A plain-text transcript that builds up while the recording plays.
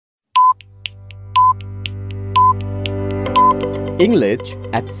English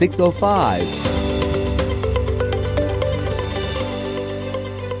at 6:05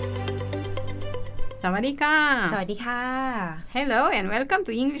สวัสดีค่ะสวัสดีค่ะ Hello and welcome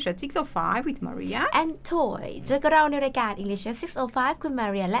to English at 6:05 with Maria and Toy เจอกับเราในรายการ English at 6:05 คุณมา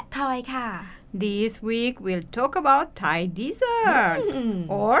เรียและทอยค่ะ This week we'll talk about Thai desserts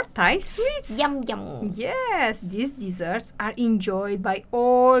or Thai sweets. Yum. Yes, these desserts are enjoyed by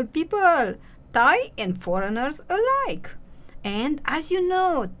all people, Thai and foreigners alike. And as you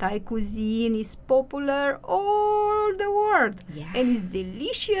know, Thai cuisine is popular all the world. Yeah. And its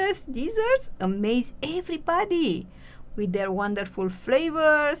delicious desserts amaze everybody with their wonderful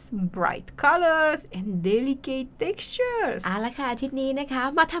flavors, bright colors, and delicate textures. เอาละค่ะอาทิตย์นี้นะคะ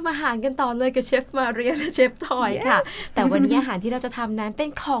มาทำอาหารกันต่อเลยกับเชฟมาเรียและเชฟทอยค่ะ แต่วันนี้อาหารที่เราจะทำนั้นเป็น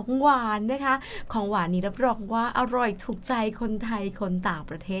ของหวานนะคะของหวานนี้รับรองว่าอร่อยถูกใจคนไทยคนต่าง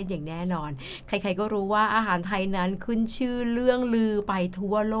ประเทศอย่างแน่นอนใครๆก็รู้ว่าอาหารไทยนั้นขึ้นชื่อเรื่องลือไป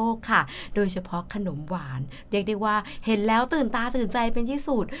ทั่วโลกค่ะโดยเฉพาะขนมหวานเรียกได้ว่าเห็นแล้วตื่นตาตื่นใจเป็นที่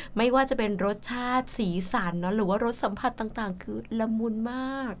สุดไม่ว่าจะเป็นรสชาติสีสันเนาะหรือว่ารสสัมผัสต่างๆคือละมุนม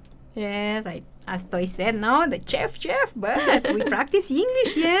าก Yes, as Toy said, no, the chef, but we practice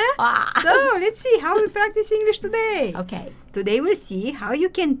English, yeah? So let's see how we practice English today. Okay. Today we'll see how you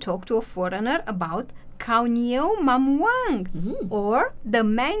can talk to a foreigner about khao niao mam wang or the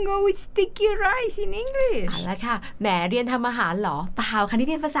mango with sticky rice in English. เอาละค่ะแหมเรียนทำอาหารเหรอเปล่าค่ะนี่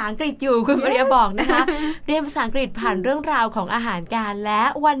เรียนภาษาอังกฤษอยู่คุณมาเรียบอกนะคะ เรียนภาษาอังกฤษผ่านเรื่องราวของอาหารการและ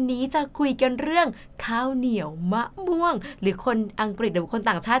วันนี้จะคุยกันเรื่องข้าวเหนียวมะม่วงหรือคนอังกฤษหรือคน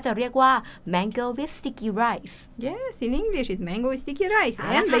ต่างชาติจะเรียกว่า mango with sticky rice. Yes, in English it's mango with sticky rice.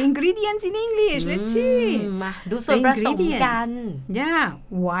 And the ingredients in English, let's see. มาดูส่วนผสมกัน Yeah,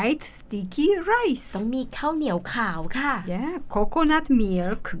 white sticky rice. ต้องมีข้าวเหนียวขาวค่ะ Yeah, coconut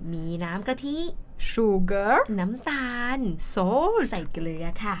milk. มีน้ำกะทิ sugar น้ำตาล salt ใส่เกลือ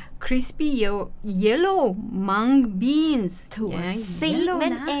ค่ะ crispy yellow mung beans ถั่วซีก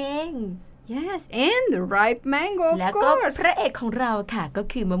นั่นเอง Yes and ripe mango of แล้วก็ course พระเอกของเราค่ะก็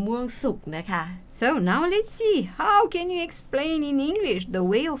คือมะม่วงสุกนะคะ So now let's see how can you explain in English the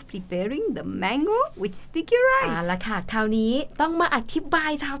way of preparing the mango with sticky rice ละค่ะคราวนี้ต้องมาอธิบา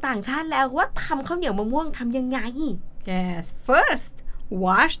ยชาวต่างชาติแล้วว่าทำข้าวเหนียวมะม่วงทำยังไง Yes first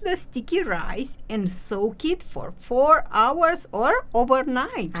wash the sticky rice and soak it for 4 hours or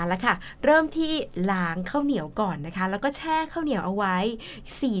overnight ละค่ะเริ่มที่ล้างข้าวเหนียวก่อนนะคะแล้วก็แช่ข้าวเหนียวเอาไว้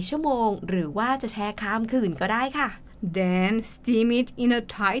4ชั่วโมงหรือว่าจะแช่ข้ามคืนก็ได้ค่ะ Then steam it in a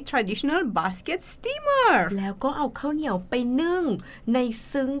Thai traditional basket steamer แล้วก็เอาข้าวเหนียวไปนึ่งใน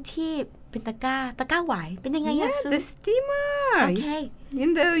ซึ้งที่เป็นตะกร้าหวายเป็นยังไงอะซึ้ง the steamer Okay in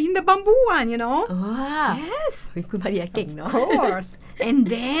the bamboo one you know Yes คุณมาเรียเก่งเนาะ Of course and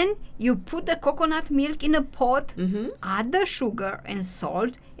then you put the coconut milk in a pot add the sugar and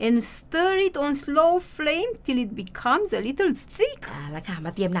salt and stir it on slow flame till it becomes a little thick แล้วค่ะม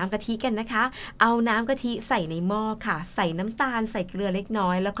าเตรียมน้ำกะทิกันนะคะเอาน้ำกะทิใส่ในหม้อค่ะใส่น้ำตาลใส่เกลือเล็กน้อ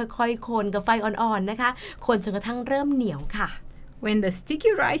ยแล้วค่อยๆคนกับไฟอ่อนๆนะคะคนจนกระทั่งเริ่มเหนียวค่ะWhen the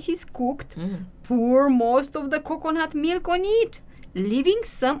sticky rice is cooked, pour most of the coconut milk on it, leaving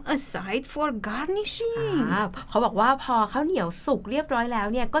some aside for garnishing. เขาบอกว่าพอข้าวเหนียวสุกเรียบร้อยแล้ว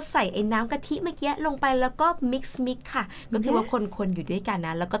เนี่ยก็ใส่ไอ้น้ำกะทิเมื่อกี้ลงไปแล้วก็ mix ค่ะก็คือว่าคนๆอยู่ด้วยกันน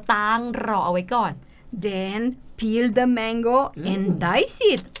ะแล้วก็ตั้งรอเอาไว้ก่อน Then peel the mango and dice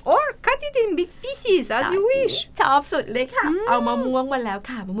it or cut it in big pieces as you wish ชอบสุดเลยค่ะเอามะม่วงมาแล้ว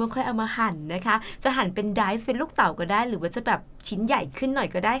ค่ะมะม่วงค่อยเอามาหั่นนะคะจะหั่นเป็นไดซ์เป็นลูกเต๋าก็ได้หรือว่าจะแบบชิ้นใหญ่ขึ้นหน่อย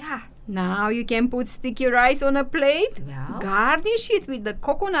ก็ได้ค่ะ Now you can put sticky rice on a plate garnish it with the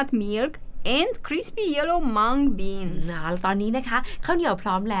coconut milk and crispy yellow mung beans ตอนนี้นะคะข้าวเหนียวพ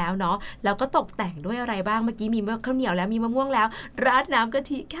ร้อมแล้วเนาะแล้วก็ตกแต่งด้วยอะไรบ้างเมื่อกี้มีข้าวเหนียวแล้วมีมะม่วงแล้วราดน้ำกะ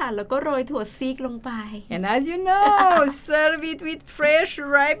ทิค่ะแล้วก็โรยถั่วซีกลงไป And as you know serve it with fresh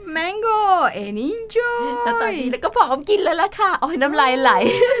ripe mango and enjoy แล้วตอนนี้แล้วก็พร้อมกินแล้วล่ะค่ะโอ้ยน้ำลายไหล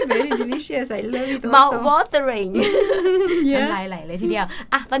Very delicious I love it also mouth watering น้ำลายไหลเลยทีเดียว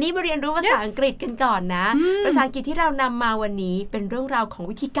ตอนนี้มาเรียนรู้ภาษาอังกฤษกันก่อนนะภาษาอังกฤษที่เรานำมาวันนี้เป็นเรื่องราวของ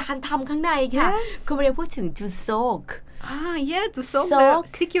วิธีการทำข้างในค่ะคุณมาเรียนพูดถึง to soak yeah to soak the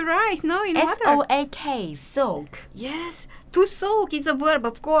sticky rice no in water S-O-A-K soak yes to soak is a verb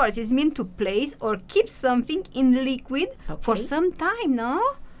of course it means to place or keep something in liquid for some time no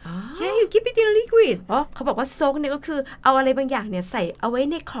yeah you keep it in liquid เขาบอกว่า soak เนี่ยก็คือเอาอะไรบางอย่างเนี่ยใส่เอาไว้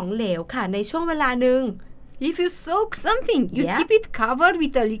ในของเหลวค่ะในช่วงเวลานึง If you soak something, you Yeah. keep it covered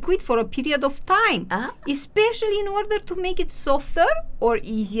with a liquid for a period of time, especially in order to make it softer or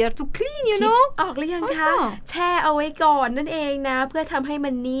easier to clean, you คิด know? ออกหรือยังคะ Awesome. แช่เอาไว้ก่อนนั่นเองนะเพื่อทำให้มั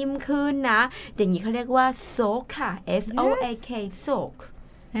นนิ่มขึ้นนะอย่างนี้เขาเรียกว่า soak ค่ะ S-O-A-K soak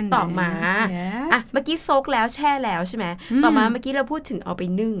And ต่อมา yes. อ่ะเมื่อกี้โซกแล้วแช่แล้วใช่ไหมต่อมาเมื่อกี้เราพูดถึงเอาไป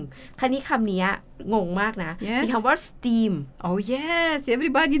นึ่งคราวนี้คำนี้งงมากนะ Yes. มีคำว่า steam Oh yes,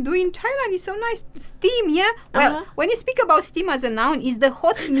 everybody do in Thailand is so nice. Steam, yeah? Well, when you speak about steam as a noun, is the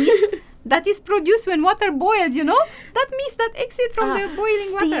hot mist that is produced when water boils, you know? That mist that exits from the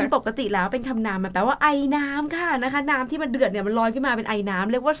boiling steam water. ปกติแล้วเป็นคำนามมันแปลว่าไอน้ำค่ะนะคะน้ำที่มันเดือดเนี่ยมันลอยขึ้นมาเป็นไอน้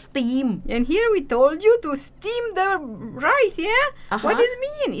ำเรียกว่า steam And here we told you to steam the rice, yeah? What does it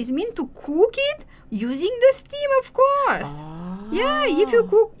mean? It means to cook it using the steam, of course. Yeah,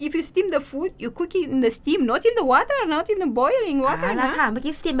 if you steam the food, you cook it in the steam, not in the water, not in the boiling water. แล้วค่ะเมื่อ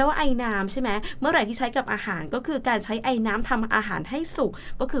กี้ steam แปลว่าไอน้ำใช่ไหมเมื่อไหร่ที่ใช้กับอาหารก็คือการใช้ไอน้ำทำอาหารให้สุก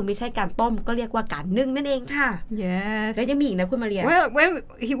ก็คือไม่ใช่การต้มก็เรียกว่าการนึ่งนั่นเองค่ะ Yes. แล้วยังมีอีกนะคุณมาเรีย Well, when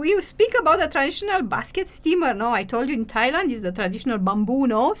we speak about the traditional basket steamer, no, I told you in Thailand is the traditional bamboo,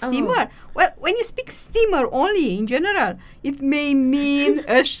 no, steamer. Well, when you speak steamer only in general, it may mean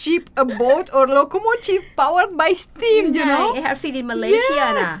a ship, a boat, or locomotive powered by steam, you know? I have seen in Malaysia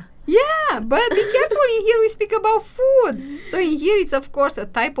นะ Yeah, but be careful. In here we speak about food. So in here it's of course a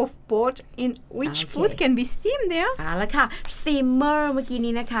type of pot in which food can be steamed there. แล้วค่ะ steamer เมื่อกี้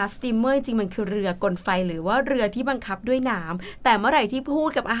นี้นะคะ steamer จริงมันคือเรือกลไฟหรือว่าเรือที่บังคับด้วยน้ำแต่เมื่อไหร่ที่พูด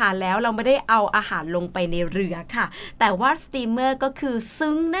กับอาหารแล้วเราไม่ได้เอาอาหารลงไปในเรือค่ะแต่ว่า steamer ก็คือ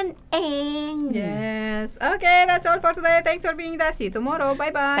ซึ้งนั่นเอง Yes. Okay, that's all for today. Thanks for being there. See you tomorrow.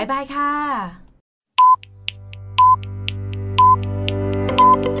 Bye bye. บ๊ายบายค่ะ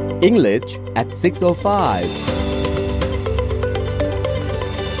English at 6:05.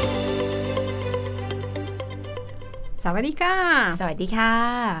 สวัสดีค่ะ สวัสดีค่ะ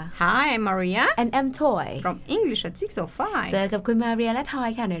Hi, I'm Maria and I'm Toy from English at 6:05. เจอกับคุณมาเรียและทอย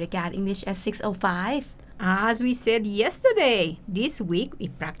ค่ะในรายการ English at 6:05 As we said yesterday, this week we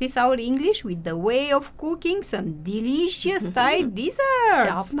practice our English with the way of cooking some delicious Thai ชอบ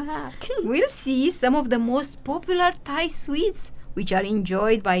desserts. มาก We'll see some of the most popular Thai sweets which are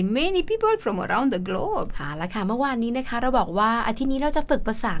enjoyed by many people from around the globe. ค่ะแล้วค่ะเมื่อวานนี้นะคะเราบอกว่าอาทิตย์นี้เราจะฝึกภ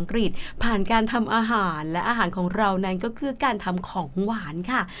าษาอังกฤษผ่านการทำอาหารและอาหารของเรานั้นก็คือการทำของหวาน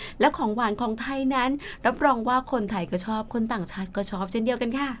ค่ะและของหวานของไทยนั้นรับรองว่าคนไทยก็ชอบคนต่างชาติก็ชอบเช่นเดียวกั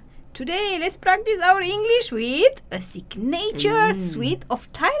นค่ะ Today, let's practice our English with a signature sweet of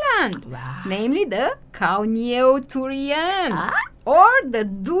Thailand, namely the khao nieu durian or the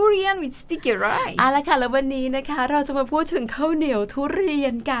durian with sticky rice. เอาละค่ะแล้ววันนี้นะคะเราจะมาพูดถึงข้าวเหนียวทุเรีย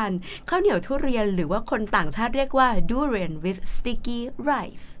นกันข้าวเหนียวทุเรียนหรือว่าคนต่างชาติเรียกว่า durian with sticky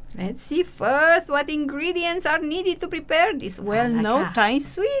rice Let's see first what ingredients are needed to prepare this well-known Thai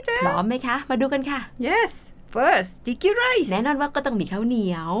sweet. พร้อมไหมคะมาดูกันค่ะ Yes. First, sticky rice. แน่นอนว่าก็ต้องมีข้าวเหนี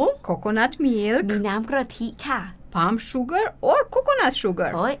ยว Coconut milk. มีน้ำกะทิค่ะ Palm sugar or coconut sugar.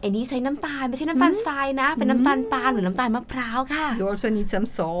 โอ้ยไอ้นี้ใช้น้ำตาลไม่ใช่น้ำตาลทรายนะเป็นน้ำตาลปาล์มหรือน้ำตาลมะพร้าวค่ะ You also need some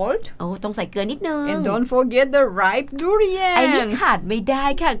salt. โอ้ต้องใส่เกลือนิดนึง And don't forget the ripe ไอ้นี่ durian. ขาดไม่ได้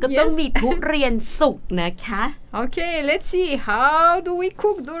ค่ะก็ต้อง Yes. มีทุเรียนสุกนะคะ Okay, let's see. How do we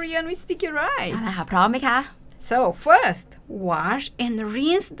cook durian with sticky เอา rice? ละค่ะพร้อมไหมคะ So first, wash and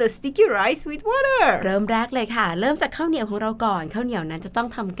rinse the sticky rice with water. เริ่มแรกเลยค่ะเริ่มจากข้าวเหนียวของเราก่อนข้าวเหนียวนั้นจะต้อง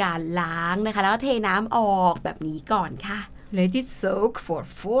ทำการล้างนะคะแล้วก็เทน้ำออกแบบนี้ก่อนค่ะ Let it soak for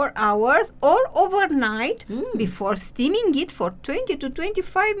 4 hours or overnight before steaming it for 20 to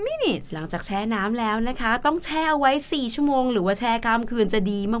 25 minutes. หลังจากแช่น้ำแล้วนะคะต้องแช่เอาไว้4ชั่วโมงหรือว่าแช่ข้ามคืนจะ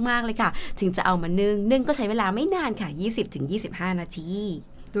ดีมากๆเลยค่ะถึงจะเอามานึ่งก็ใช้เวลาไม่นานค่ะ 20-25 นาที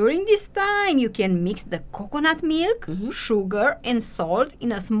During this time, you can mix the coconut milk, sugar, and salt in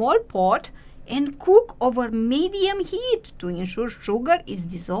a small pot and cook over medium heat to ensure sugar is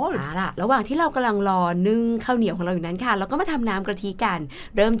dissolved. ล่ะระหว่างที่เรากำลังรอนึ่งข้าวเหนียวของเราอยู่นั้นค่ะเราก็มาทำน้ำกะทิกัน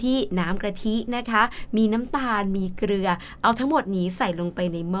เริ่มที่น้ำกะทินะคะมีน้ำตาลมีเกลือเอาทั้งหมดนี้ใส่ลงไป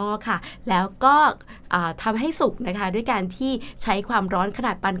ในหม้อค่ะแล้วก็ทำให้สุกนะคะด้วยการที่ใช้ความร้อนขน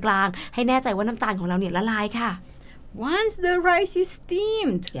าดปานกลางให้แน่ใจว่าน้ำตาลของเราเนี่ยละลายค่ะ Once the rice is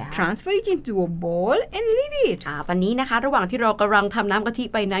steamed, transfer it into a bowl and leave it. ตอนนี้นะคะระหว่างที่เรากำลังทำน้ำกะทิ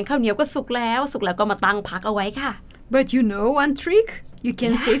ไปนั้นข้าวเหนียวก็สุกแล้วก็มาตั้งพักเอาไว้ค่ะ But you know one trick? You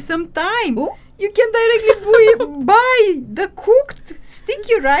can save some time. you can directly buy the cooked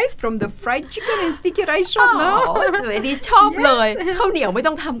sticky rice from the fried chicken and sticky rice shop เนาะอันนี้ชอบเลยข้าวเหนียวไม่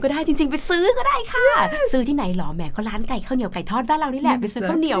ต้องทำก็ได้จริงๆไปซื้อก็ได้ค่ะซื้อที่ไหนหรอแหมก็ร้านไก่ข้าวเหนียวไก่ทอดบ้านเรานี่แหละไปซื้อ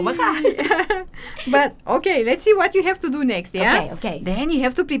ข้าวเหนียวมาค่ะ But okay, let's see what you have to do next, yeah? Okay. Then you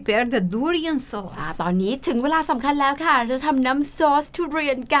have to prepare the durian sauce. ตอนนี้ถึงเวลาสำคัญแล้วค่ะเราทำน้ำซอสทุเรี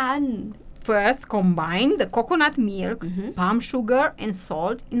ยนกัน First, combine the coconut milk, palm sugar, and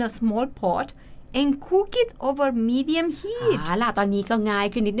salt in a small pot and cook it over medium heat. ล่ะตอนนี้ก็ง่าย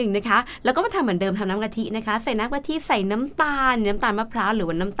ขึ้นนิดนึงนะคะแล้วก็มาทำเหมือนเดิมทำน้ำกะทินะคะใส่น้ำกะทิใส่น้ำตาลมะพร้าวหรือ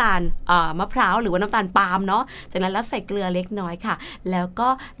ว่าน้ำตาลมะพร้าวหรือว่าน้ำตาลปาล์มเนาะจากนั้นแล้วใส่เกลือเล็กน้อยค่ะแล้วก็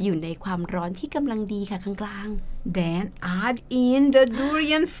อยู่ในความร้อนที่กำลังดีค่ะกลางๆ Then add in the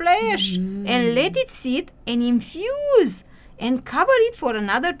durian flesh and let it sit and infuse.And cover it for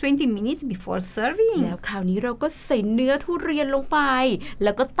another 20 minutes before serving. แล้วคราวนี้เราก็ใส่เนื้อทุเรียนลงไปแ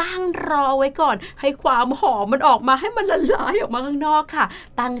ล้วก็ตั้งรอไว้ก่อนให้ความหอมมันออกมาให้มันละลายออกมาข้างนอกค่ะ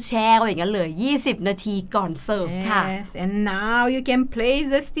ตั้งแช่ไว้อย่างนั้นเลย20นาทีก่อนเสิร์ฟค่ะ Yes, and now you can place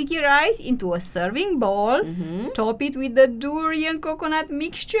the sticky rice into a serving bowl, top it with the durian coconut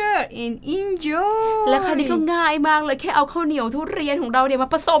mixture and enjoy. และคราวนี้ก็ง่ายมากเลยแค่เอาข้าวเหนียวทุเรียนของเราเนี่ยมา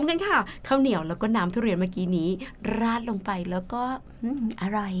ผสมกันค่ะข้าวเหนียวแล้วก็น้ำทุเรียนเมื่อกี้นี้ราดลงไปแล้วก็อ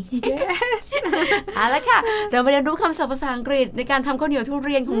ร่อย Yes เอาละค่ะเรามาเรียนรู้คำศัพท์ภาษาอังกฤษในการทำข้าวเหนียวทุเ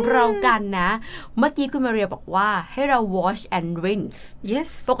รียนของเรากันนะเมื่อกี้คุณมาเรียบอกว่าให้เรา wash and rinse Yes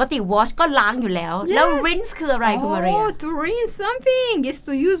ปกติ wash ก็ล้างอยู่แล้วแล้ว rinse คืออะไรคุณมาเรีย Oh, to rinse something is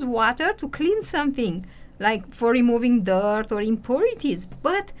to use water to clean something like for removing dirt or impurities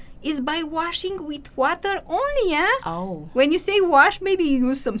but is by washing with water only, yeah? Oh. When you say wash, maybe you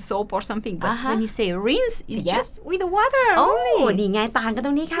use some soap or something. But when you say rinse, it's just with the water only. นี่ไงต่างกันต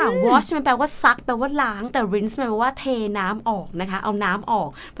รงนี้ค่ะ wash มันแปลว่าซักแปลว่าล้างแต่ rinse มันแปลว่าเทน้ำออกนะคะเอาน้ำออก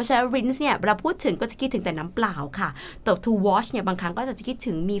เพราะฉะนั้น rinse เนี่ยเวลาพูดถึงก็จะคิดถึงแต่น้ำเปล่าค่ะแต่ to wash เนี่ยบางครั้งก็จะคิด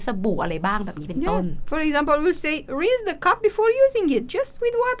ถึงมีสบู่อะไรบ้างแบบนี้เป็นต้น For example, we'll say rinse the cup before using it, just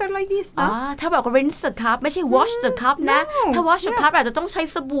with water like this. ถ้าบอกว่า rinse the cup ไม่ใช่ wash the cup นะถ้า wash the cup อาจจะต้องใช้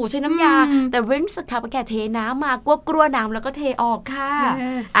สบู่ใช้น้ำยาแต่ rinse the cup แค่เทน้ำมากลัวน้ำแล้วก็เทออกค่ะ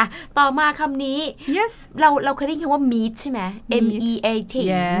ต่อมาคำนี้ Yes เราเคยได้ยินคำว่า meat ใช่ไหม meat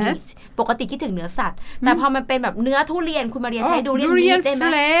Yes ปกติคิดถึงเนื้อสัตว์แต่พอมันเป็นแบบเนื้อทุเรียนคุณมาเรียใช้ดูเรียน durian meat ได้ไห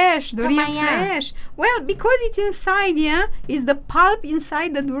ม durian flesh Well because it's inside yeah is the pulp inside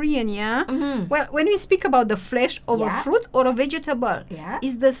the durian yeah Well when we speak about the flesh of a fruit or a vegetable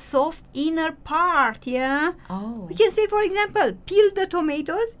is the soft inner part yeah We can say for example peel the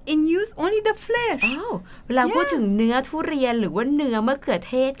tomatoes and use only the flesh เวลาพูดถึงเนื้อทุเรียนหรือว่าเนื้อมะเขือ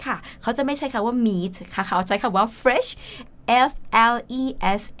เทศค่ะเขาจะไม่ใช้คำว่า meat ค่ะเขาใช้คำว่า fresh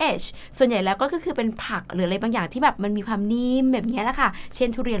FLESH ส่วนใหญ่แล้วก็คือเป็นผักหรืออะไรบางอย่างที่แบบมันมีความนิ่มแบบนี้แหละค่ะเช่น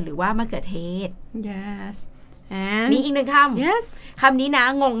ทุเรียนหรือว่ามะเขือเทศ Yesมีอีกหนึ่งคำ Yes คำนี้นะ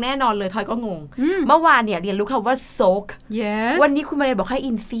งงแน่นอนเลยทอยก็งงเมื่อวานเนี่ยเรียนรู้คำว่า soak Yes วันนี้คุณมาเรียนบอกให้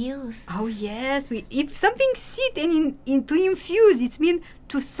infuse Oh yes if something sit and to infuse it means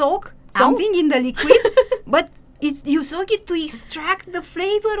to soak something in the liquid but you soak it to extract the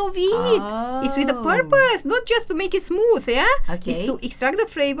flavor of it. It's with a purpose, not just to make it smooth, yeah? Okay. It's to extract the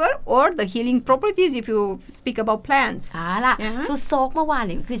flavor or the healing properties if you speak about plants. ล่ะ to soak เมื่อวานเ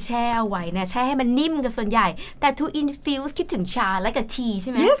นี่ยคือแช่เอาไว้นะแช่ให้มันนิ่มกันส่วนใหญ่แต่ to infuse คิดถึงชา like a tea ใช่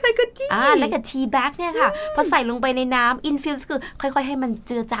ไหม Yes, like a tea. like a tea bag เนี่ยค่ะพอใส่ลงไปในน้ำ infuse คือค่อยๆให้มันเ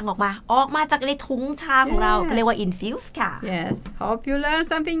จือจางออกมาจากในถุงชาของเราเรียกว่า infuse ค่ะ Yes. Hope you learned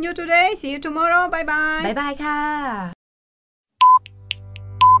something new today. See you tomorrow. Bye bye. Bye bye ค่ะ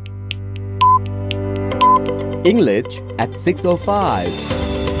English at 6:05.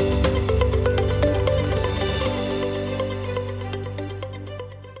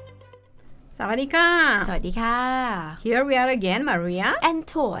 สวัสดีค่ะ สวัสดีค่ะ Here we are again, Maria. and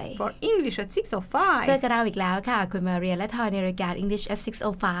Toy For English at 6:05. เจอกับเราอีกแล้วค่ะคุณมาเรียและทอยในรายการ English at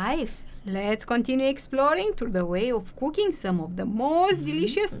 6:05 Let's continue exploring through the way of cooking some of the most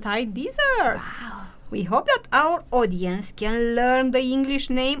delicious Thai desserts. We hope that our audience can learn the English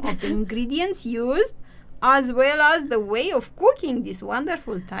name of the ingredients used as well as the way of cooking these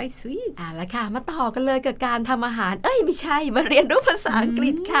wonderful Thai sweets. ละค่ะมาต่อกันเลยกับการทำอาหารไม่ใช่มาเรียนรู้ภาษาอังกฤ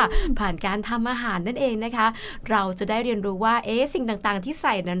ษค่ะผ่านการทำอาหารนั่นเองนะคะเราจะได้เรียนรู้ว่าสิ่งต่างๆที่ใ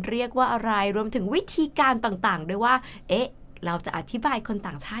ส่นั้นเรียกว่าอะไรรวมถึงวิธีการต่างๆด้วยว่าเราจะอธิบายคน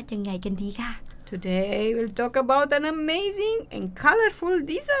ต่างชาติยังไงกันดีค่ะ Today we'll talk about an amazing and colorful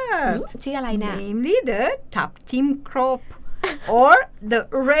dessert. ชื่ออะไรนะ Namely the Tap Tim Crop or the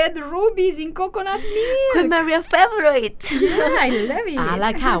red rubies in coconut milk คุณมาเรีย favorite yeah I love it เอาล่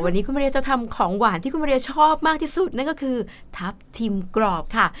ะค่ะวันนี้คุณมาเรียจะทำของหวานที่คุณมาเรียชอบมากที่สุดนั่นก็คือทับทิมกรอบ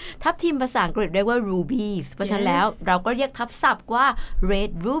ค่ะทับทิมภาษาอังกฤษเรียกว่า rubies เพราะฉะนั้นแล้วเราก็เรียกทับศัพท์ว่า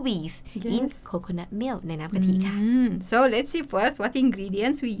red rubies in coconut milk ในน้ำกะทิค่ะ So let's see first what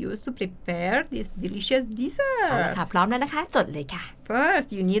ingredients we use to prepare this delicious เอาล่ะ dessert ค่ะพร้อมแล้วนะคะจดเลยค่ะ First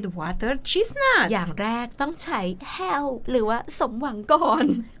you need water chestnuts อย่างแรกต้องใช้ hell หรือว่าสมหวังก่อน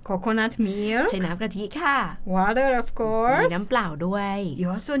coconut milk ใช้น้ำกะทิค่ะ water of มี course น้ำเปล่าด้วย You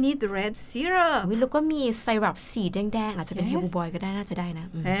also need red syrup แล้วก็มีไซรัปสีแดงๆอาจจะเป็นเฮลบอยก็ได้น่าจะได้นะ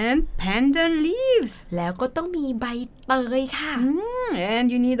and pandan leaves แล้วก็ต้องมีใบเตยค่ะ and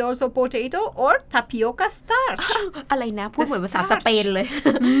you need also potato or tapioca starch อะไรนะพูดเหมือนภาษาสเปนเลย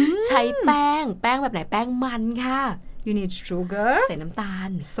ใช้แป้งแบบไหนแป้งมันค่ะ You need sugar ใส่น้ำตาล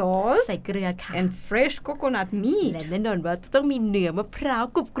salt ใส่เกลือค่ะ and fresh coconut meat และแน่นอนว่าต้องมีเนื้อมะพร้าว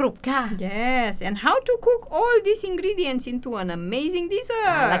กรุบๆค่ะ Yes and how to cook all these ingredients into an amazing เอา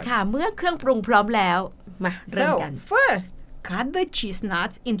dessert ละค่ะเมื่อเครื่องปรุงพร้อมแล้วมาเริ่ม So กัน first cut the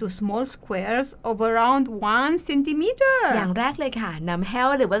chestnuts into small squares of around 1 centimeter อย่างแรกเลยค่ะนำแฮล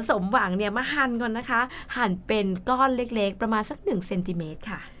หรือว่าสมหวังเนี่ยมาหั่นก่อนนะคะ หั่นเป็นก้อนเล็กๆประมาณสัก1เซนติเมตร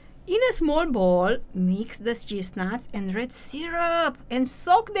ค่ะ In a small bowl, mix the chestnuts and red syrup and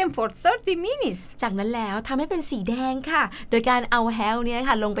soak them for 30 minutes. จากนั้นแล้วทำให้เป็นสีแดงค่ะ โดยการเอาแฮลเนี่ยนะ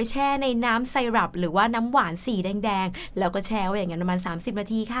คะลงไปแช่ในน้ำไซรัปหรือว่าน้ำหวานสีแดงๆแล้วก็แช่ไว้อย่างนั้นประมาณ30นา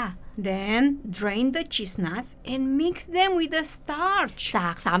ทีค่ะ Then drain the chestnuts and mix them with the starch. จา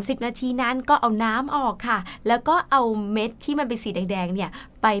ก30นาทีนั้นก็เอาน้ำออกค่ะ แล้วก็เอาเม็ดที่มันเป็นสีแดงๆเนี่ย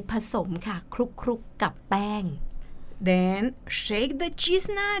ไปผสมค่ะคลุกๆกับแป้งThen shake the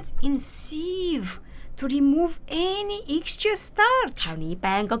chestnuts in sieve to remove any extra starch. คราวนี้แ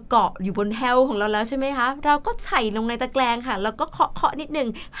ป้งก็เกาะอยู่บนแฮลของเราแล้วใช่ไหมคะเราก็ใส่ลงในตะแกรงค่ะแล้วก็เคาะนิดนึง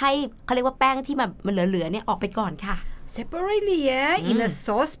ให้เขาเรียกว่าแป้งที่มันเหลือๆเนี่ยออกไปก่อนค่ะ Separately, in a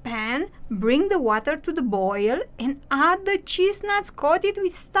saucepan, bring the water to the boil and add the chestnuts coated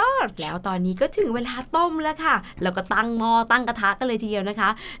with starch. แล้วตอนนี้ก็ถึงเวลาต้มแล้วค่ะแล้วก็ตั้งหม้อตั้งกระทะกันเลยทีเดียวนะคะ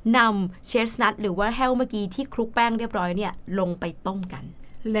นำเชสนัทหรือว่าแฮลเมื่อกี้ที่คลุกแป้งเรียบร้อยเนี่ยลงไปต้มกัน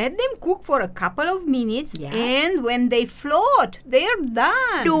Let them cook for a couple of minutes and when they float, they're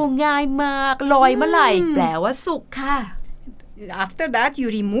done. ดูง่ายมากลอยเมื่อไหร่แปลว่าสุกค่ะ After that, you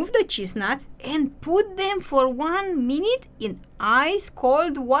remove the chestnuts and put them for 1 minute in ice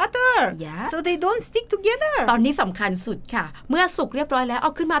cold water so they don't stick together. ตอนนี้สำคัญสุดค่ะเมื่อสุกเรียบร้อยแล้วเอ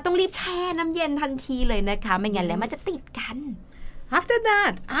าขึ้นมาต้องรีบแช่น้ำเย็นทันทีเลยนะคะไม่งั้นแล้วมันจะติดกัน After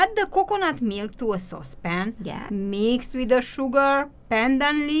that, add the coconut milk to a saucepan, mixed with the sugar,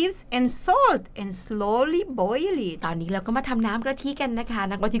 pandan leaves and salt and slowly boil it. ตอนนี้เราก็มาทำน้ำกะทิกันนะคะ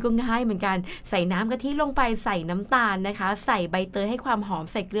น้ำกะทิก็ง่ายเหมือนกันใส่น้ำกะทิลงไปใส่น้ำตาลนะคะใส่ใบเตยให้ความหอม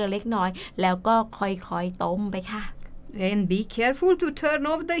ใส่เกลือเล็กน้อยแล้วก็ค่อยๆต้มไปค่ะ And be careful to turn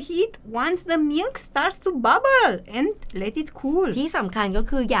off the heat once the milk starts to bubble and let it cool. ที่สำคัญก็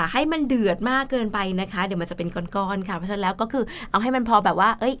คืออย่าให้มันเดือดมากเกินไปนะคะเดี๋ยวมันจะเป็นก้อนๆค่ะเพราะฉะนั้นแล้วก็คือเอาให้มันพอแบบว่า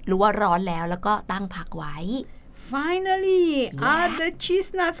รู้ว่าร้อนแล้วก็ตั้งพักไว้ Finally, add the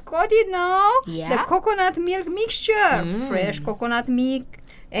chestnuts coated now, the coconut milk mixture, fresh coconut milk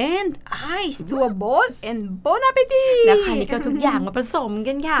and ice to a bowl and bon appetit แล้วค่ะนี่ก็ทุกอย่างมาผสม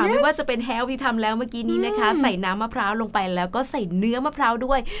กันค่ะ ไม่ว่าจะเป็นแฮลที่ทำแล้วเมื่อกี้นี้นะคะใส่น้ำมะพร้าวลงไปแล้วก็ใส่เนื้อมะพร้าว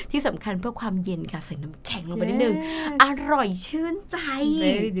ด้วยที่สำคัญเพื่อความเย็นค่ะใส่น้ำแข็งลงไปนิดนึงอร่อยชื่นใจ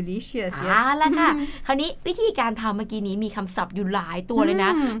Very delicious ละค่ะคราวนี้วิธีการทำเมื่อกี้นี้มีคำศัพท์อยู่หลายตัวเลยน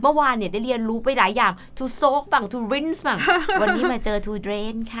ะเมื่อวานเนี่ยได้เรียนรู้ไปหลายอย่าง to soak บ้าง to rinse บ้าง วันนี้มาเจอ to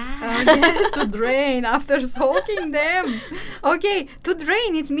drain ค่ะ Yes, to drain after soaking them. Okay, to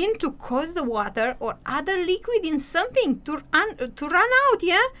drain is mean to cause the water or other liquid in something to run out,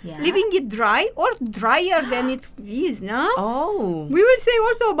 leaving it dry or drier than it is, no? Oh. We will say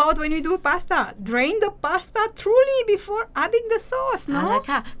also about when we do pasta, drain the pasta truly before adding the sauce, เอา no? ละ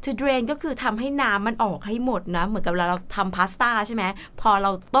ค่ะ to drain ก็คือทำให้น้ำมันออกให้หมดนะเหมือนกับเราทำพาสต้าใช่ไหมพอเร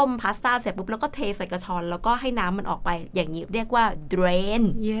าต้มพาสต้าเสร็จปุ๊บแล้วก็เทใส่กระชอนแล้วก็ให้น้ำมันออกไปอย่างนี้เรียกว่า drain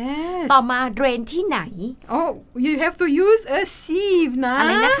Yes. ต่อมา drain ที่ไหน Oh, you have to use a sieve, na? อะไ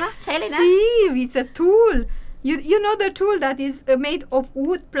รนะคะใช้อะไรนะ Sieve, it's a tool. You know the tool that is made of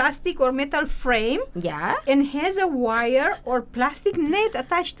wood, plastic or metal frame and has a wire or plastic net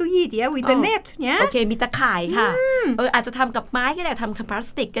attached to it, with the net, โอเคมีตะข่ายค่ะอาจจะทำกับไม้ก็ได้ทำกับพลาส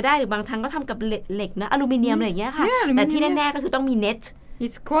ติกก็ได้หรือบางครั้งก็ทำกับเหล็กนะอลูมิเนียมอะไรอย่างเงี้ยค่ะแต่ที่แน่ๆก็คือต้องมี net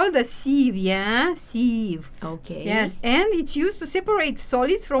It's called a sieve, sieve. Okay. Yes, and it's used to separate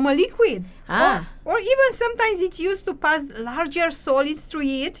solids from a liquid. Or even sometimes it's used to pass larger solids through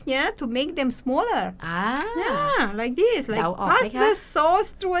it, to make them smaller. Yeah, like this. Like pass the sauce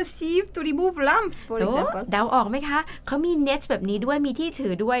through a sieve to remove lumps, for example. เดาออกไหมคะเขามี net แบบนี้ด้วยมีที่ถื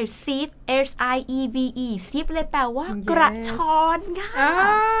อด้วย sieve sieve sieve เลยแปลว่ากระชอนค่ะ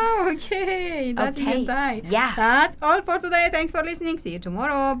Okay. That's even Thai. Yeah. That's all for today. Thanks for listening. See you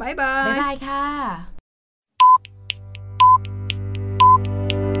tomorrow. Bye bye. Bye bye ค่ะ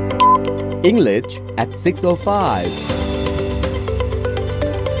English at 6:05.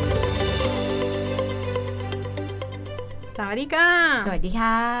 Sawadika. สวัสดี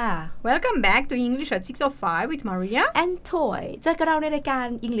ค่ะ Welcome back to English at 6:05 with Maria and Toy เจอกับเราในรายการ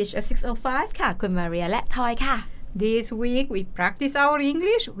English at 6:05 ค่ะคุณมาเรียและทอยค่ะ This week we practice our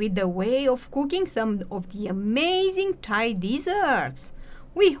English with the way of cooking some of the amazing Thai desserts.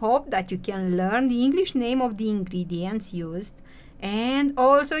 We hope that you can learn the English name of the ingredients used, and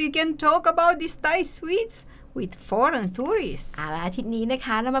also you can talk about these Thai sweets with foreign tourists. อาทิตย์นี้นะค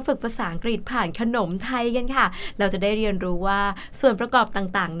ะเรามาฝึกภาษาอังกฤษผ่านขนมไทยกันค่ะเราจะได้เรียนรู้ว่าส่วนประกอบ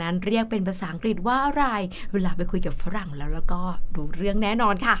ต่างๆนั้นเรียกเป็นภาษาอังกฤษว่าอะไรเวลาไปคุยกับฝรั่งแล้วก็รู้เรื่องแน่น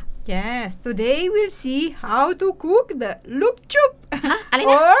อนค่ะ Yes, today we'll see how to cook the lukchup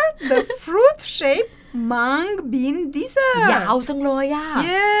or the fruit-shaped mung bean dessert. ยาวจังเลยอ่ะ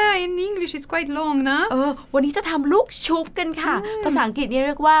Yeah, in English it's quite long นะวันนี้จะทำลูกชุบกันค่ะภาษาอังกฤษนี่เ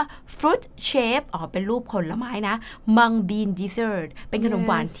รียกว่า fruit shape เป็นรูปผลไม้นะ mung bean dessert เป็นขนม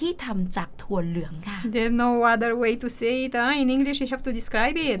หวานที่ทำจากถั่วเหลืองค่ะ There's no other way to say it. In English you have to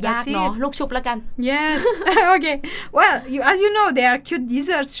describe it. ยากเนาะลูกชุบแล้วกัน Yes. Okay. Well, as you know, they are cute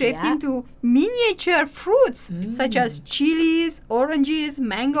desserts shaped into miniature fruits such as chilies, oranges,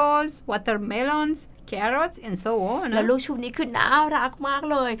 mangoes, watermelons, carrots and so on. แล้วลูกชุบนี้คือน่ารักมาก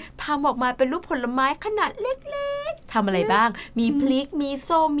เลยทำออกมาเป็นรูปผลไม้ขนาดเล็กๆทำอะไรบ้างมีพริกมี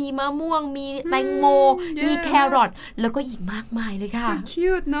ส้มมีมะม่วงมีแตงโมมีแครอทแล้วก็อีกมากมายเลยค่ะ So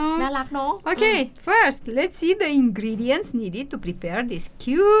cute, no? น่ารักเนาะ Okay, first let's see the ingredients needed to prepare this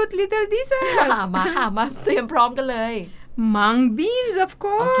cute little dessert. มาเตรียมพร้อมกันเลย Mung beans, of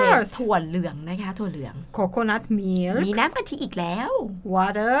course. ถั่วเหลืองนะคะถั่วเหลือง Coconut milk. มีน้ำกะทิอีกแล้ว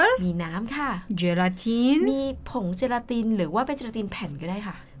Water. มีน้ำค่ะ Gelatin. มีผงเจลาตินหรือว่าเป็นเจลาตินแผ่นก็ได้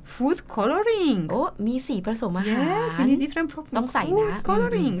ค่ะ Food coloring. มีสีผสมอาหาร Yes, you need different ต้องใส่นะ food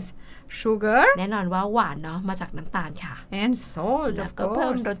colorings. Sugar. แน่นอนว่าหวานเนาะมาจากน้ำตาลค่ะ And salt, แล้ว of ก็เพิ่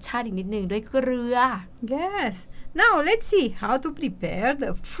ม course. รสชาติอีกนิดนึงด้วยเกลือ Yes. Now let's see how to prepare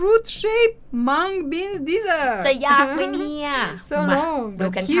the fruit-shaped mung bean dessert. จะยากไหมเนี่ย So มา long, ดู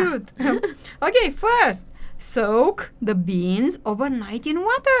but กันค่ะ cute. Okay, first, soak the beans overnight in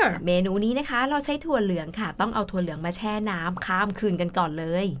water. เมนูนี้นะคะเราใช้ถั่วเหลืองค่ะต้องเอาถั่วเหลืองมาแช่น้ำข้ามคืนกันก่อนเล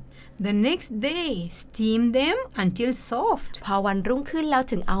ย The next day, steam them until soft. พอวันรุ่งขึ้นเรา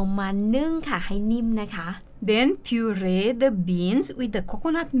ถึงเอามานึ่งค่ะให้นิ่มนะคะ Then puree the beans with the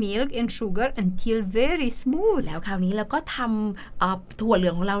coconut milk and sugar until very smooth. แล้วคราวนี้เราก็ทำถั่วเหลื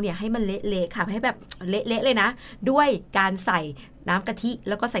องของเราเนี่ยให้มันเละๆค่ะให้แบบเละๆเลยนะด้วยการใส่น้ำกะทิ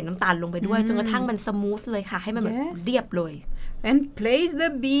แล้วก็ใส่น้ำตาลลงไปด้วยจนกระทั่งมันสมูทเลยค่ะให้มันแบบเรียบเลย And place the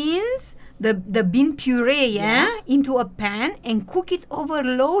beans, the bean puree, into a pan and cook it over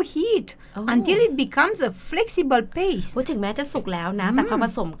low heat until it becomes a flexible paste. ถึงแม้จะสุกแล้วนะแต่พอผ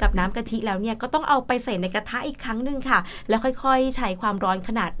สมกับน้ำกะทิแล้วเนี่ยก็ต้องเอาไปใส่ในกระทะอีกครั้งหนึ่งค่ะแล้วค่อยๆใช้ความร้อนข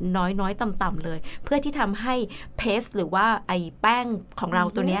นาดน้อยๆต่ำๆเลยเพื่อที่ทำให้เพสหรือว่าไอ้แป้งของเรา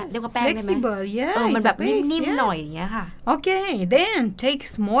ตัวเนี้ยเรียกว่าแป้งได้ไหม Flexible, yeah. มันแบบนิ่มๆหน่อยอย่างเงี้ยค่ะ Okay, then take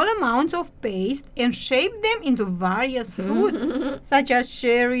small amounts of paste and shape them into various fruits such as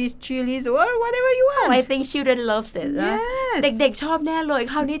cherries, chilies, or whatever you want. I think children loves it. Yes. เด็กๆชอบแน่เลย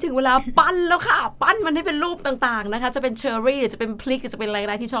คราวนี้ถึงเวลาปั้นแล้วค่ะปั้นมันให้เป็นรูปต่างๆนะคะจะเป็นเชอร์รี่หรือจะเป็นพริกหรือจะเป็นอะ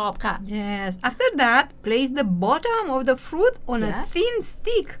ไรที่ชอบค่ะ Yes. After that, place the bottom of the fruit on a thin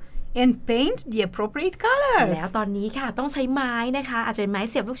stick and paint the appropriate colors. แล้วตอนนี้ค่ะต้องใช้ไม้นะคะอาจจะเป็นไม้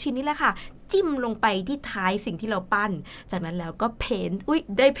เสียบลูกชิ้นนี่แหละค่ะจิ้มลงไปที่ท้ายสิ่งที่เราปั้นจากนั้นแล้วก็เพ้นท์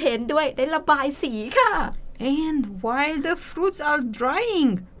ได้เพ้นท์ด้วยได้ระบายสีค่ะ And while the fruits are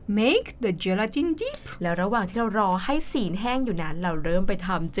drying, make the gelatin dip. แล้วระหว่างที่เรารอให้สีแห้งอยู่นั้นเราเริ่มไปท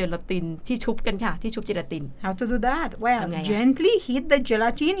ำเจลาตินที่ชุบกันค่ะที่ชุบเจลาติน How to do that? Well, gently heat the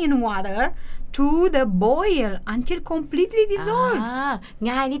gelatin in water to the boil until completely dissolved.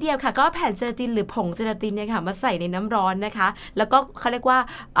 ง่ายนิดเดียวค่ะก็แผ่นเจลาตินหรือผงเจลาตินเนี่ยค่ะมาใส่ในน้ำร้อนนะคะแล้วก็เขาเรียกว่า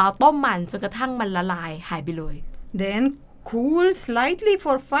ต้มมันจนกระทั่งมันละลายหายไปเลย Then cool slightly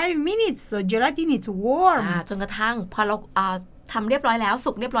for 5 minutes so gelatin is warm. จนกระทั่งพอเราทำเรียบร้อยแล้ว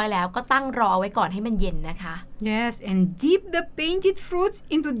สุกเรียบร้อยแล้วก็ตั้งรอไว้ก่อนให้มันเย็นนะคะ Yes, and dip the painted fruits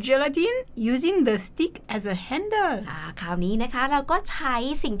into gelatin using the stick as a handle. คราวนี้นะคะเราก็ใช้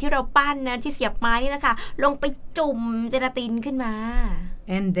สิ่งที่เราปั้นนะที่เสียบไม้นี่นะคะลงไปจุ่มเจลาตินขึ้นมา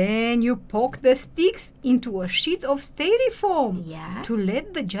And then you poke the sticks into a sheet of styrofoam to let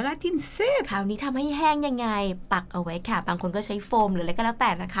the gelatin set. คราวนี้ทำให้แห้งยังไงปักเอาไว้ค่ะบางคนก็ใช้โฟมหรืออะไรก็แล้วแต่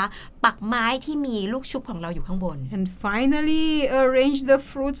นะคะปักไม้ที่มีลูกชุบของเราอยู่ข้างบน And finally arrange the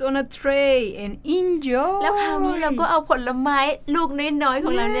fruits on a tray and enjoy. แล้วคราวนี้เราก็เอาผลไม้ลูกน้อยๆขอ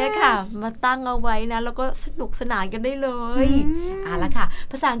งเราเนี่ยค่ะมาตั้งเอาไว้นะแล้วก็สนุกสนานกันได้เลยละค่ะ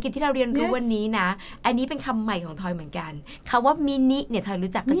ภาษาอังกฤษที่เราเรียนรู้วันนี้นะอันนี้เป็นคำใหม่ของทอยเหมือนกันคำว่ามินิเนี่ยทอย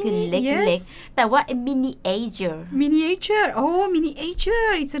รู้จักก็คือเล็กๆแต่ว่า miniature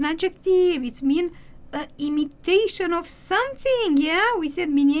miniature it's an adjective it means imitation of something. We said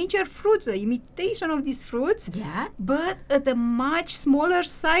miniature fruits, the imitation of these fruits, but at a much smaller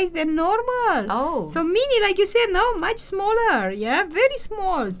size than normal. So mini, like you said, no, much smaller. Very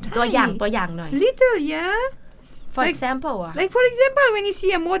small, tiny. ตัวอย่างหน่อย Little. For example like for example when you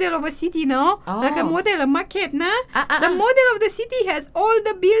see a model of a city like a model a maquette the model of the city has all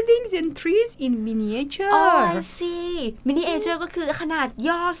the buildings and trees in miniature. I see miniature ก็คือขนาด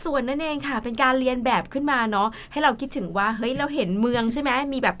ย่อส่วนนั่นเองค่ะเป็นการเรียนแบบขึ้นมาเนาะให้เราคิดถึงว่าเฮ้ยเราเห็นเมืองใช่ไหม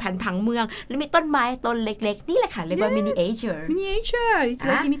มีแบบแผนผังเมืองแล้วมีต้นไม้ต้นเล็กๆนี่แหละค่ะเรียกว่า miniature it's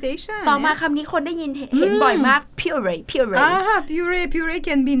like imitation. ต่อมาคำนี้คนได้ยินเห็นบ่อยมาก puree puree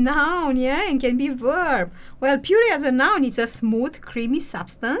can be noun and can be verb. Well, puree as a noun, it's a smooth, creamy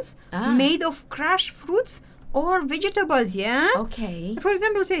substance made of crushed fruits or vegetables, Okay. For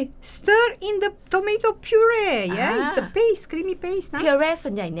example, say, stir in the tomato puree, it's the paste, creamy paste. Puree ส่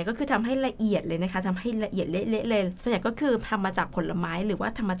วนใหญ่เนี่ยก็คือทำให้ละเอียดเลยนะคะทำให้ละเอียดเละๆเลยส่วนใหญ่ก็คือทำมาจากผลไม้หรือว่า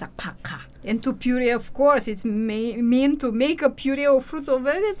ทำมาจากผักค่ะ And to puree, of course, it's mean to make a puree of fruits or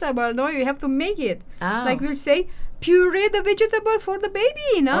vegetables. No, you have to make it. Like we'll say, puree the vegetable for the baby,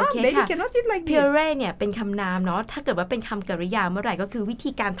 baby cannot eat like this. Puree เนี่ยเป็นคำนามเนาะถ้าเกิดว่าเป็นคำกริยาเมื่อไหร่ก็คือวิ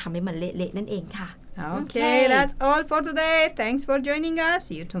ธีการทำให้มันเละๆนั่นเองค่ะ Okay, that's all for today. Thanks for joining us.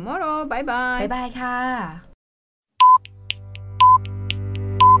 See you tomorrow. Bye bye. Bye bye ค่ะ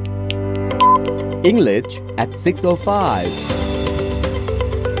English at 6:05.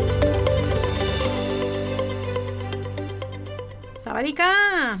 Sawadika.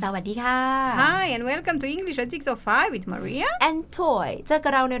 สวัสดีค่ะ Hi and welcome to English at 6:05 with Maria and Toy เจอกั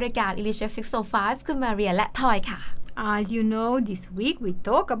บเราในรายการ English at 6:05 คือมาเรียและทอยค่ะ As you know, this week we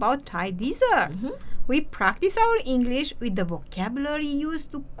talk about Thai desserts. We practice our English with the vocabulary used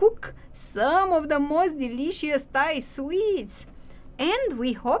to cook some of the most delicious Thai sweets. And we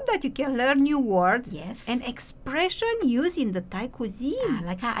hope that you can learn new words and expression used in the Thai cuisine. แ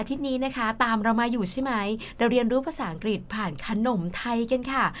ล้วค่ะอาทิตย์นี้นะคะตามเรามาอยู่ใช่ไหมเราเรียนรู้ภาษาอังกฤษผ่านขนมไทยกัน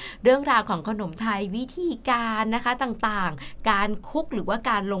ค่ะเรื่องราวของขนมไทยวิธีการนะคะต่างๆการคุกหรือว่า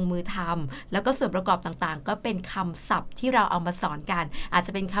การลงมือทำแล้วก็ส่วนประกอบต่างๆก็เป็นคำศัพท์ที่เราเอามาสอนกันอาจจ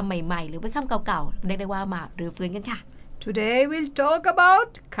ะเป็นคำใหม่ๆหรือเป็นคำเก่าๆเรียกได้ว่ามารื้อฟื้นกันค่ะ Today we'll talk about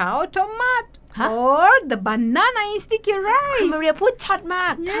cow tomato or the banana in sticky rice. มาเรียพูดชัดมา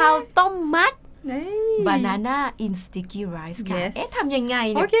กข้าวต้มมัด banana in sticky rice ค่ะทำยังไง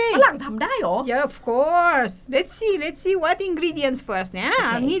เนี่ยฝรั่งทำได้หรอ Yeah, of course. Let's see what ingredients first.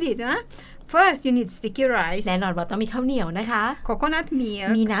 I need it. First, you need sticky rice. แน่นอนว่าต้องมีข้าวเหนียวนะคะ Coconut milk.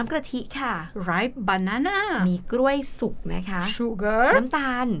 มีน้ำกะทิค่ะ Ripe banana. มีกล้วยสุกนะคะ Sugar. น้ำต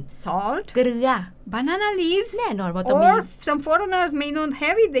าล Salt. เกลือ Banana leaves. แน่นอนว่าต้องมี Or some foreigners may not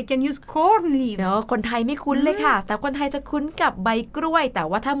have it. They can use corn leaves. เนาะคนไทยไม่คุ้นเลยค่ะ แต่คนไทยจะคุ้นกับใบกล้วย แต่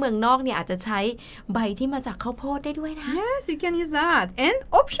ว่าถ้าเมืองนอกเนี่ยอาจจะใช้ใบที่มาจากข้าวโพดได้ด้วยนะ Yes, you can use that. And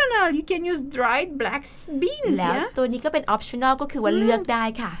optional, you can use dried black beans. แล้วตัวนี้ก็เป็น optional ก็คือว่าเลือกได้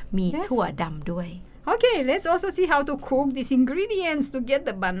ค่ะ มีถั่วดำด้วยOkay, let's also see how to cook these ingredients to get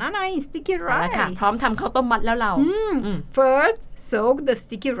the banana in sticky rice. พร้อมทำข้าวต้มมัดแล้วเรา First, soak the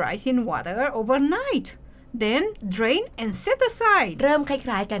sticky rice in water overnight. Then drain and set aside. เริ่มค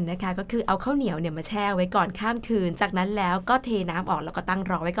ล้ายๆกันนะคะก็คือเอาข้าวเหนียวเนี่ยมาแช่ไว้ก่อนข้ามคืนจากนั้นแล้วก็เทน้ำออกแล้วก็ตั้ง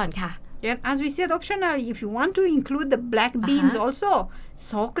รอไว้ก่อนค่ะ Then, as we said, optionally, if you want to include the black beans also,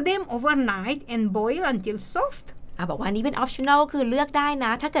 soak them overnight and boil until soft. บอกว่านี้เป็น optional คือเลือกได้น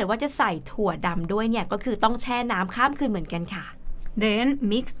ะถ้าเกิดว่าจะใส่ถั่วดำด้วยเนี่ยก็คือต้องแช่น้ำข้ามคืนเหมือนกันค่ะ Then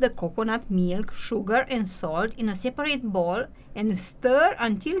mix the coconut milk, sugar and salt in a separate bowl and stir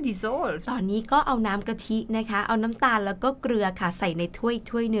until dissolved. ตอนนี้ก็เอาน้ำกะทินะคะเอาน้ำตาลแล้วก็เกลือค่ะใส่ในถ้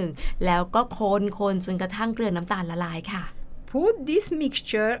วยหนึ่งแล้วก็คนจนกระทั่งเกลือน้ำตาลละลายค่ะ Put this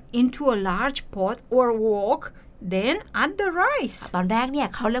mixture into a large pot or wok Then add the rice. ตอนแรกเนี่ย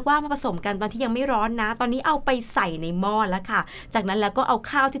เขาเรียกว่ามาผสมกันตอนที่ยังไม่ร้อนนะตอนนี้เอาไปใส่ในหม้อแล้วค่ะจากนั้นแล้วก็เอา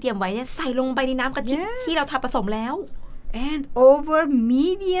ข้าวที่เตรียมไว้เนี่ยใส่ลงไปในน้ำกะทิที่เราทำผสมแล้วAnd over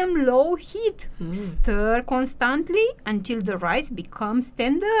medium-low heat, stir constantly until the rice becomes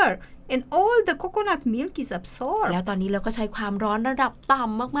tender and all the coconut milk is absorbed. แล้วตอนนี้เราก็ใช้ความร้อนระดับต่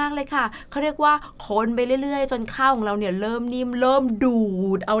ำมากๆเลยค่ะเขาเรียกว่าคนไปเรื่อยๆจนข้าวของเราเนี่ยเริ่มนิ่มเริ่มดู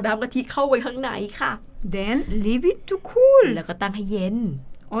ดเอาน้ำกะทิเข้าไปข้างในค่ะ Then leave it to cool. แล้วก็ตั้งให้เย็น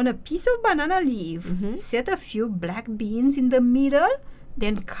On a piece of banana leaf, set a few black beans in the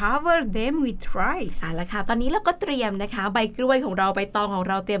middle.Then cover them with rice. ละค่ะตอนนี้เราก็เตรียมนะคะใบกล้วยของเราใบตองของ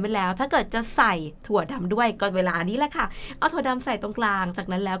เราเตรียมไว้แล้วถ้าเกิดจะใส่ถั่วดำด้วยก็เวลานี้แหละค่ะเอาถั่วดำใส่ตรงกลางจาก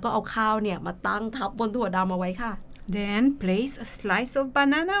นั้นแล้วก็เอาข้าวเนี่ยมาตั้งทับบนถั่วดำเอาไว้ค่ะ Then place a slice of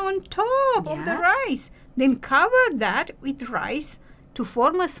banana on top of the rice. Then cover that with rice to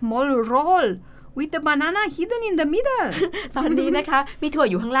form a small roll.With the banana hidden in the middle ตอนนี้นะคะมีถั่ว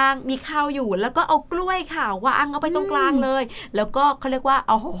อยู่ข้างล่างมีข้าวอยู่แล้วก็เอากล้วยค่ะวางเอาไปตรงกลางเลยแล้วก็เขาเรียกว่าเ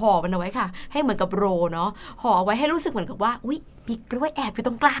อาห่อมันเอาไว้ค่ะให้เหมือนกับโรเนาะห่อเอาไว้ให้รู้สึกเหมือนกับว่าอุ๊ยมีกล้วยแอบอยู่ต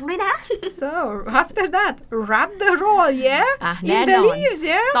รงกลางด้วยนะ So after that wrap the roll in the leaves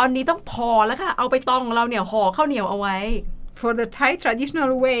ตอนนี้ต้องพอแล้วค่ะเอาไปตองของเราเนี่ยห่อข้าวเหนียวเอาไว้ For the Thai traditional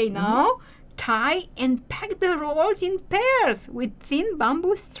way tie and pack the rolls in pairs with thin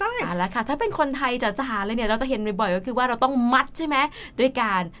bamboo stripes แล้วค่ะถ้าเป็นคนไทยจ๋าๆเลยเนี่ยเราจะเห็นบ่อยๆก็คือว่าเราต้องมัดใช่ไหมด้วยก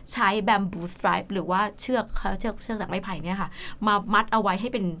ารใช้ bamboo stripe หรือว่าเชือกจากไม้ไผ่เนี่ยค่ะมามัดเอาไว้ให้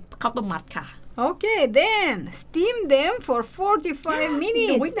เป็นข้าวต้มมัดค่ะOkay, then steam them for 45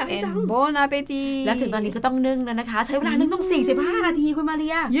 minutes and bon appetit และถึงตอนนี้ก็ต้องนึ่งแล้วนะคะใช้เวลานึ่งต้อง45นาทีคุณมาเรี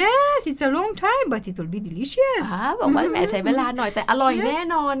ย Yes, it's a long time but it will be delicious บอกว่าแหมใช้เวลาหน่อยแต่อร่อยแน่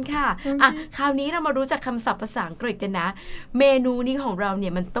นอนค่ะคราวนี้เรามารู้จักคำศัพท์ภาษาอังกฤษกันนะเมนูนี้ของเราเนี่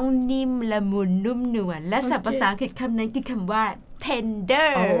ยมันต้องนิ่มละมุนนุ่มนวลและศัพท์ภาษาอังกฤษคำนั้นคือคำว่า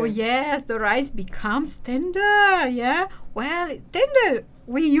tender Oh yes, the rice becomes tender well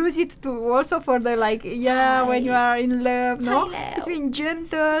tender.We use it to also for the when you are in love, no? It's been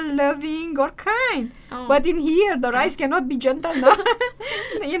gentle, loving, or kind. But in here, the rice cannot be gentle, no?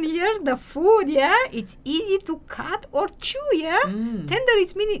 In here, the food, it's easy to cut or chew, Tender,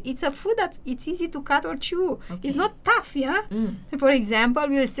 it's a food that it's easy to cut or chew. Okay. It's not tough, For example,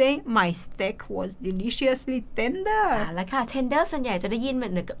 we will say, my steak was deliciously tender. แล้วค่ะ tender ส่วนใหญ่จะได้ยินมั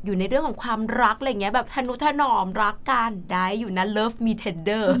นอยู่ในเรื่องของความรักอะไรเงี้ยแบบทนุถนอมรักกันได้อยู่นะ love me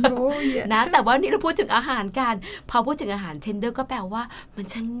tenderนะแต่ว่านี่เราพูดถึงอาหารกันพอพูดถึงอาหาร tender ก็แปลว่ามัน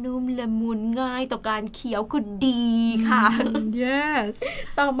ช่างนุ่มละมุนง่ายต่อการเคี้ยวคือดีค่ะ Yes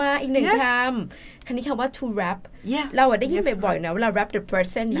ต่อมาอีกหนึ่งคำนี้คำว่า to wrap เราได้ยินบ่อยๆนะเวลา wrap the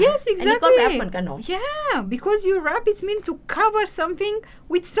person นะ Yes, exactly อันนี้ก็ wrap เหมือนกันเนาะ Yeah, because you wrap it means to cover something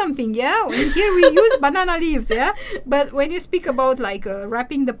with something, And here we use banana leaves, But when you speak about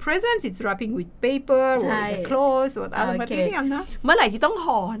wrapping the presents, it's wrapping with paper or the clothes or other material, นะเมื่อไหร่ที่ต้อง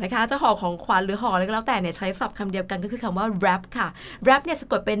ห่อนะคะจะห่อของขวัญหรือห่ออะไรก็แล้วแต่เนี่ยใช้ศัพท์คำเดียวกันก็คือคำว่า wrap ค่ะ wrap เนี่ยสะ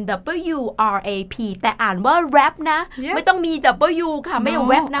กดเป็น W R A P แต่อ่านว่า wrap นะไม่ต้องมี W ค่ะไม่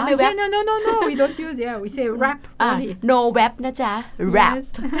wrap นะไม่ wrap No we don't use we say wrap only no wrap นะจ๊ะ wrap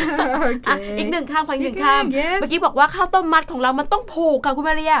อีกหนึ่งคำอีกหนึ่งคำเมื่อกี้บอกว่าข้าวต้มมัดของเรามันต้องผูกค่ะคุณ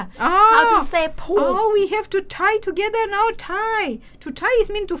มาเรีย How to say ผูก we have to tie together now to tie is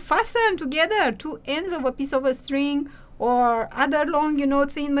mean to fasten together two ends of a piece of a string or other long,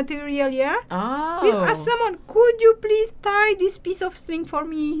 thin material, We ask someone, could you please tie this piece of string for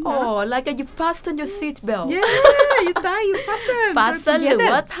me? Like you fasten your seat belt. Yeah, you fasten. fasten หรือ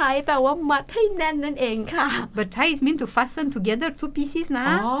ว่า tie แปลว่ามัดให้แน่นนั่นเองค่ะ But tie is mean to fasten together two pieces นะ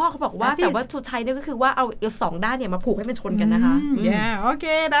เขาบอกว่าแต่ว่า to tie เนี่ยก็คือว่าเอาสองด้านเนี่ยมาผูกให้มันชนกันนะคะ Yeah,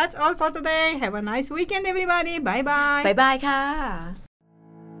 okay, that's all for today. Have a nice weekend, everybody. Bye bye. Bye bye ค่ะ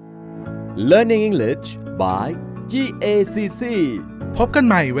Learning English by GACC พบกัน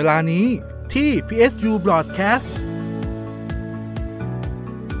ใหม่เวลานี้ที่ PSU Broadcast